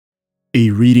A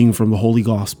reading from the Holy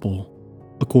Gospel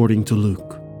according to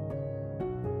Luke.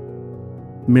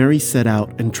 Mary set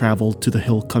out and traveled to the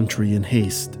hill country in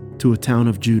haste to a town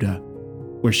of Judah,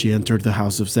 where she entered the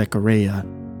house of Zechariah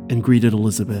and greeted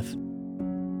Elizabeth.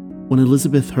 When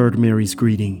Elizabeth heard Mary's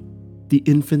greeting, the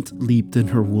infant leaped in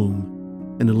her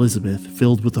womb, and Elizabeth,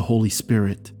 filled with the Holy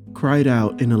Spirit, cried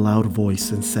out in a loud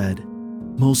voice and said,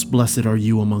 "Most blessed are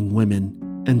you among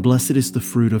women, and blessed is the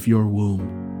fruit of your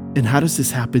womb. And how does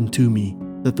this happen to me,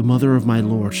 that the mother of my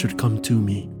Lord should come to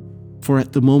me? For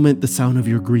at the moment the sound of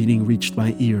your greeting reached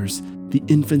my ears, the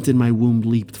infant in my womb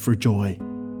leaped for joy.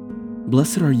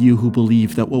 Blessed are you who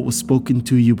believe that what was spoken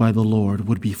to you by the Lord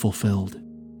would be fulfilled."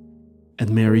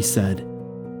 And Mary said,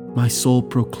 "My soul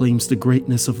proclaims the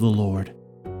greatness of the Lord.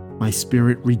 My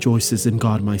spirit rejoices in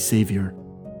God my Savior,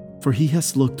 for he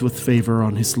has looked with favor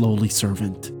on his lowly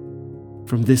servant.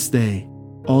 From this day,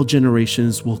 all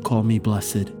generations will call me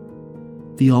blessed.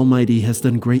 The Almighty has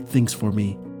done great things for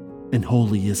me, and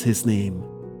holy is his name.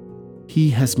 He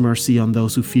has mercy on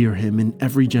those who fear him in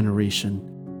every generation.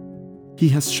 He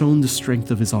has shown the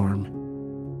strength of his arm.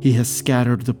 He has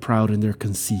scattered the proud in their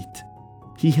conceit.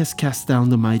 He has cast down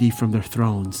the mighty from their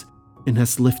thrones, and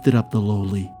has lifted up the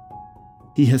lowly.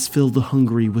 He has filled the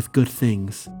hungry with good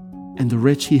things, and the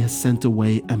rich he has sent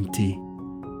away empty.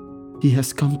 He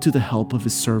has come to the help of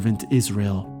his servant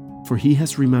Israel, for he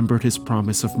has remembered his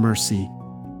promise of mercy,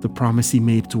 the promise he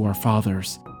made to our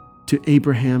fathers, to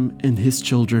Abraham and his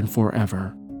children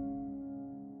forever."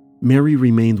 Mary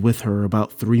remained with her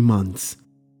about 3 months,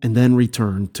 and then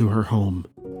returned to her home.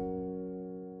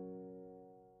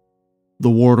 The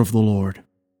word of the Lord.